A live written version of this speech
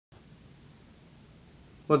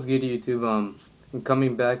What's good, YouTube? I'm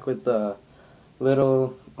coming back with a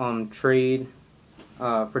little trade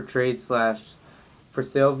for trade slash for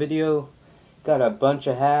sale video. Got a bunch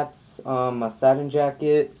of hats, a satin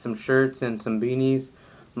jacket, some shirts, and some beanies.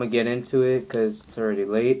 I'm gonna get into it because it's already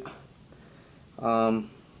late. Tampa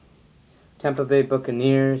Bay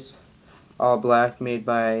Buccaneers, all black, made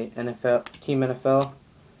by Team NFL.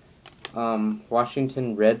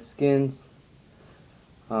 Washington Redskins,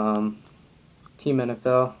 Team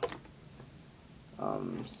NFL.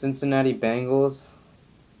 Cincinnati Bengals,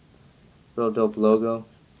 real dope logo,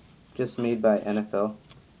 just made by NFL.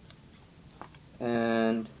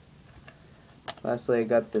 And lastly, I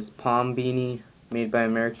got this palm beanie made by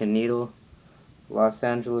American Needle, Los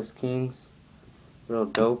Angeles Kings, real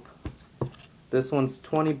dope. This one's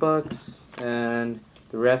 20 bucks, and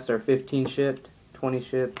the rest are 15 shipped, 20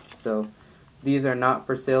 shipped. So these are not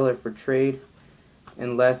for sale or for trade.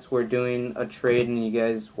 Unless we're doing a trade and you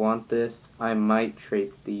guys want this, I might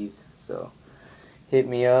trade these. So hit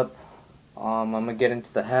me up. I'm gonna get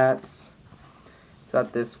into the hats.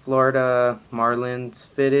 Got this Florida Marlins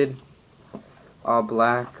fitted, all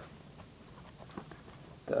black.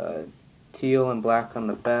 The teal and black on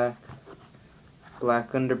the back.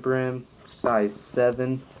 Black underbrim, size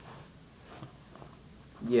 7.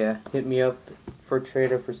 Yeah, hit me up for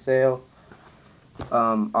trade or for sale.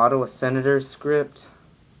 Ottawa Senators script.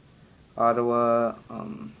 Ottawa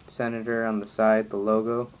Senator on the side, the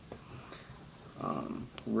logo.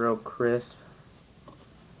 Real crisp.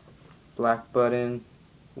 Black button,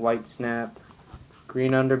 white snap,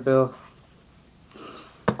 green underbill.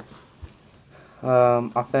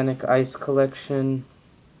 Authentic Ice Collection.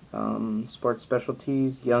 Sports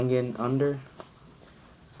Specialties, Young and Under.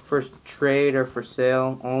 For trade or for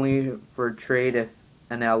sale, only for trade if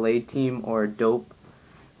an LA team or dope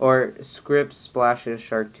or scripts, splashes,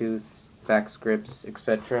 shark tooth, back scripts,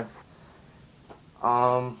 etc.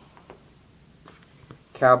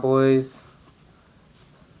 Cowboys,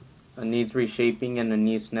 needs reshaping and a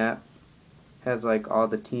new snap. Has like all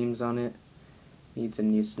the teams on it. Needs a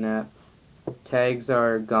new snap. Tags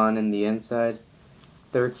are gone in the inside.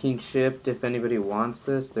 13 shipped if anybody wants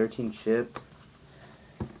this. 13 shipped.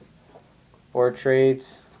 Or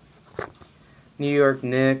trades. New York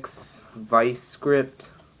Knicks Vice script,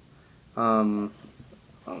 side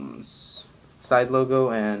logo,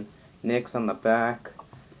 and Knicks on the back.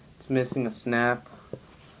 It's missing a snap.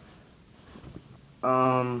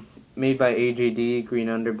 Made by AJD, green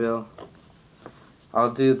underbill.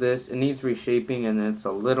 I'll do this. It needs reshaping and it's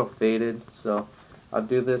a little faded, so I'll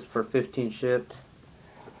do this for 15 shipped.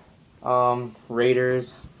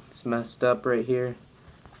 Raiders, it's messed up right here.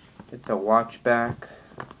 It's a watch back.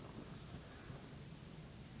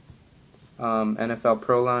 NFL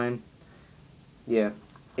Pro Line, yeah,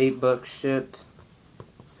 8 bucks shipped.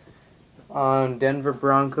 Denver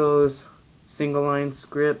Broncos single line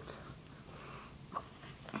script.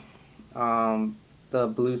 The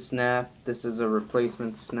blue snap, this is a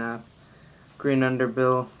replacement snap. Green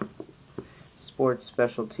underbill. Sports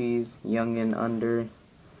Specialties, Young and Under.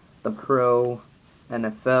 The Pro,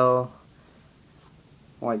 NFL,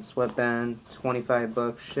 white sweatband, 25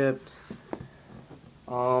 bucks shipped.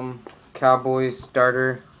 Cowboys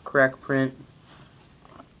starter, crack print,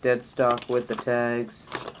 dead stock with the tags,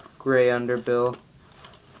 gray underbill.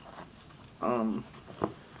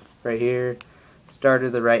 Right here,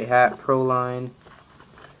 starter the right hat, Pro Line,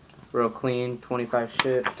 real clean, 25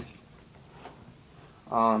 shipped.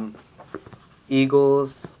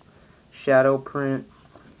 Eagles, shadow print,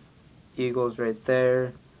 Eagles right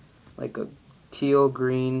there, like a teal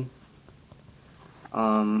green,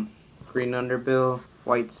 green underbill,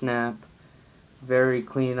 white snap, very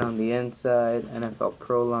clean on the inside, NFL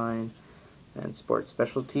Pro Line, and Sports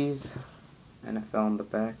Specialties, NFL on the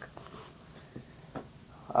back.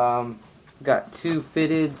 Got 2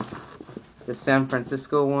 fitteds. The San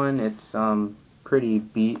Francisco one, it's pretty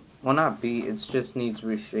beat. Well, not beat, it just needs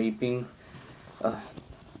reshaping.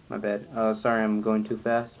 My bad. Sorry I'm going too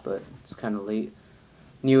fast, but it's kind of late.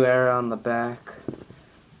 New Era on the back.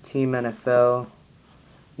 Team NFL.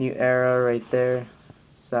 New Era right there.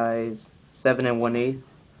 Size 7 1/8.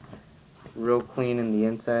 Real clean in the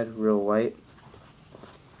inside, real white.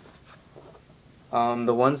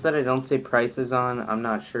 The ones that I don't say prices on, I'm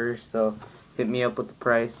not sure, so hit me up with the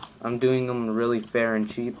price. I'm doing them really fair and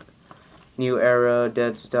cheap. New Era,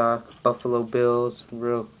 dead stock, Buffalo Bills,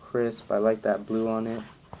 real crisp. I like that blue on it.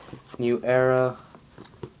 New Era,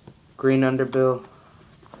 green underbill,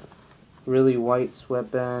 really white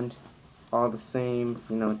sweatband, all the same,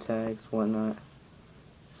 you know, tags, whatnot.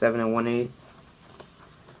 7 1/8.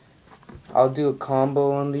 I'll do a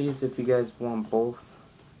combo on these if you guys want both.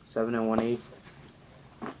 7 1/8.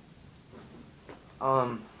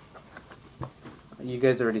 You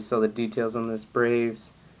guys already saw the details on this.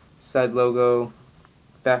 Braves, side logo,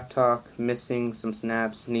 back talk, missing some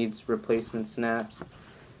snaps, needs replacement snaps.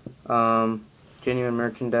 Genuine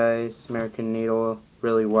merchandise, American Needle,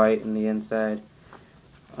 really white in the inside.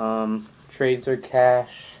 Trades are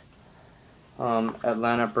cash.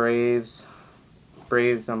 Atlanta Braves,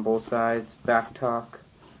 Braves on both sides, back talk.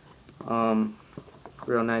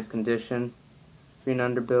 Real nice condition. Green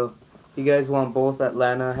underbill. If you guys want both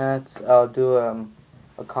Atlanta hats, I'll do a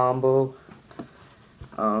combo.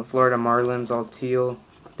 Florida Marlins, all teal,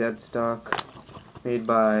 dead stock, made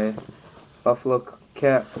by Buffalo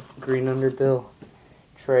Cap, green underbill.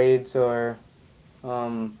 Trades are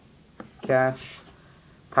cash.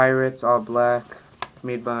 Pirates, all black,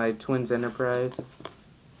 made by Twins Enterprise.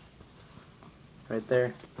 Right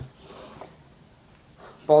there.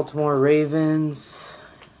 Baltimore Ravens,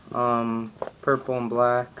 purple and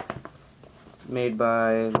black, made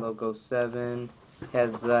by Logo 7.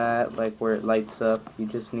 Has that, like, where it lights up. You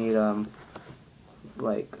just need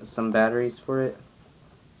like some batteries for it.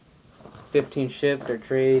 15 shipped or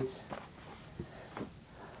trades.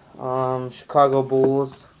 Chicago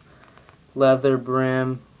Bulls, leather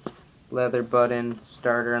brim, leather button,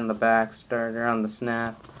 starter on the back, starter on the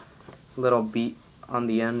snap, little beat on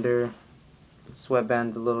the under,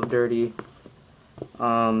 sweatband's a little dirty.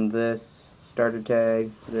 This starter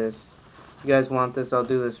tag, this. If you guys want this, I'll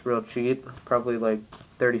do this real cheap, probably like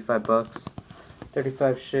 35 bucks.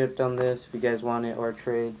 35 shipped on this if you guys want it, or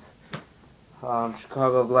trades.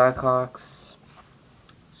 Chicago Blackhawks,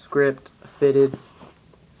 script fitted.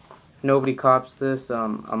 If nobody cops this,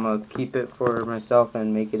 I'm gonna keep it for myself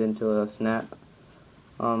and make it into a snap.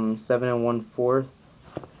 7 1/4.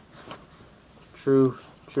 True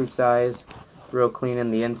size, real clean in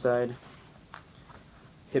the inside.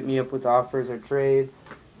 Hit me up with offers or trades.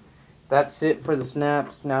 That's it for the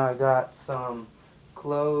snaps. Now I got some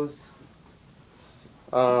clothes.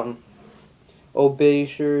 Obey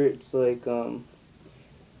shirts, like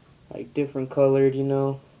different colored, you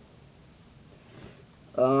know.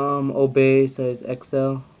 Obey size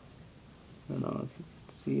XL. I don't know if you can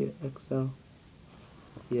see it, XL.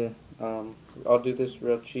 Yeah. I'll do this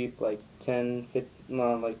real cheap, like 10, 15,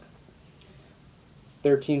 no, like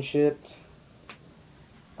 13 shipped.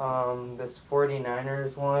 This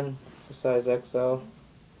 49ers one, it's a size XL.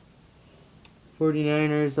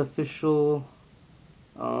 49ers official,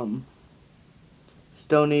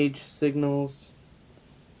 Stone Age signals.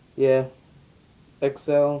 Yeah,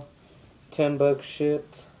 XL, 10 bucks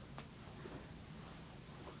shipped.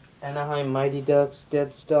 Anaheim Mighty Ducks,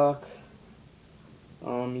 dead stock.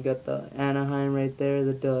 You got the Anaheim right there,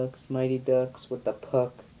 the Ducks, Mighty Ducks with the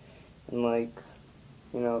puck and, like,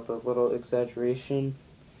 you know, the little exaggeration.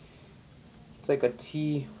 It's like a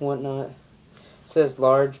T, whatnot. It says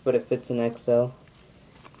large, but it fits an XL.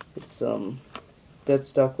 It's dead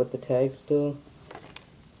stock with the tag still.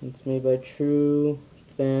 It's made by True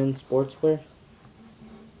Fan Sportswear.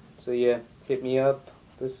 So yeah, hit me up.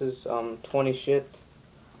 This is 20 shipped.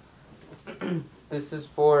 This is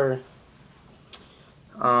for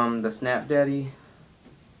the Snap Daddy.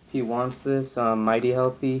 If he wants this, Mighty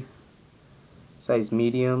Healthy, size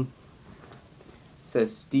medium. It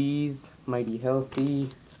says Steez, Mighty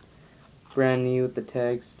Healthy, brand new with the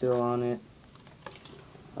tag still on it.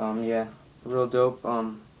 Yeah, real dope.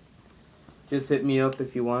 Just hit me up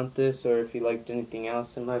if you want this or if you liked anything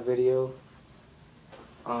else in my video.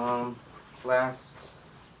 Last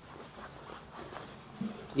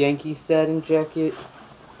Yankees satin jacket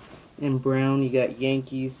in brown. You got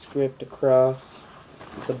Yankees script across.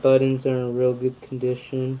 The buttons are in real good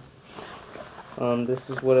condition. This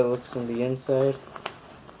is what it looks on the inside.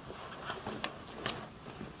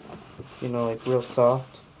 You know, like real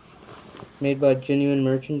soft. Made by Genuine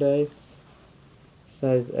Merchandise,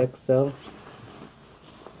 size XL.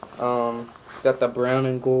 Got the brown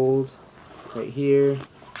and gold right here.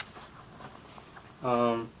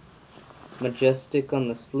 Majestic on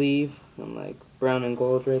the sleeve, and like brown and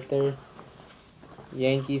gold right there.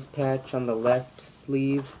 Yankees patch on the left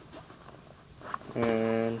sleeve,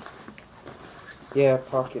 and yeah,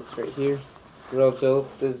 pockets right here. Real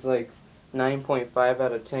dope. This is like 9.5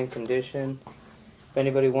 out of 10 condition. If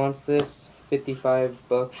anybody wants this, 55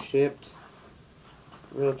 bucks shipped.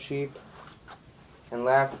 Real cheap. And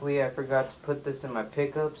lastly, I forgot to put this in my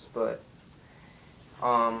pickups, but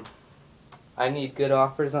I need good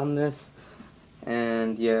offers on this.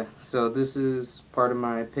 And yeah, so this is part of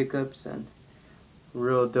my pickups and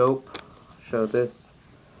real dope. Show this.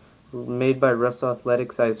 Made by Russell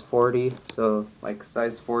Athletic, size 40. So like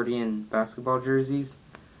size 40 in basketball jerseys.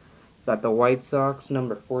 Got the White Sox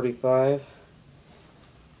number 45.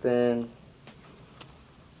 Then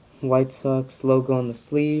White Sox logo on the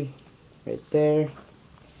sleeve right there.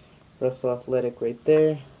 Russell Athletic right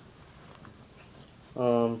there.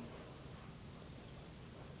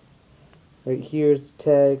 Right here's the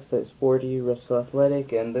tag, says 40 Russell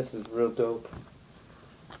Athletic, and this is real dope.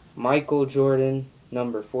 Michael Jordan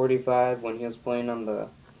number 45 when he was playing on the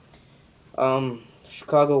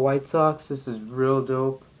Chicago White Sox. This is real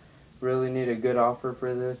dope. Really need a good offer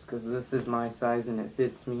for this because this is my size and it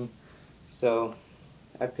fits me. So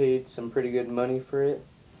I paid some pretty good money for it.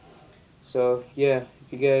 So yeah,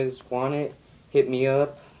 if you guys want it, hit me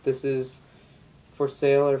up. This is for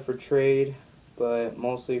sale or for trade, but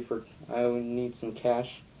mostly for I would need some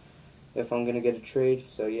cash if I'm gonna get a trade.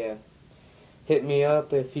 So yeah, hit me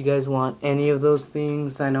up if you guys want any of those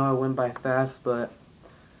things. I know I went by fast, but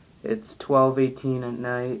it's 12:18 at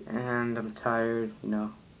night and I'm tired, you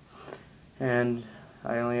know. And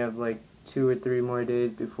I only have like 2 or 3 more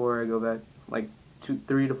days before I go back, like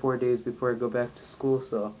 3 to 4 days before I go back to school.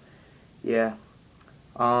 So yeah,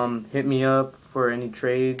 hit me up for any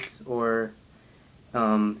trades, or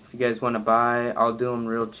if you guys want to buy, I'll do them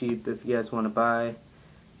real cheap if you guys want to buy.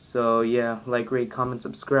 So yeah, like, rate, comment,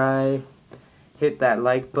 subscribe, hit that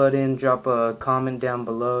like button, drop a comment down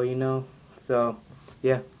below, you know. So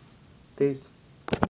yeah, peace.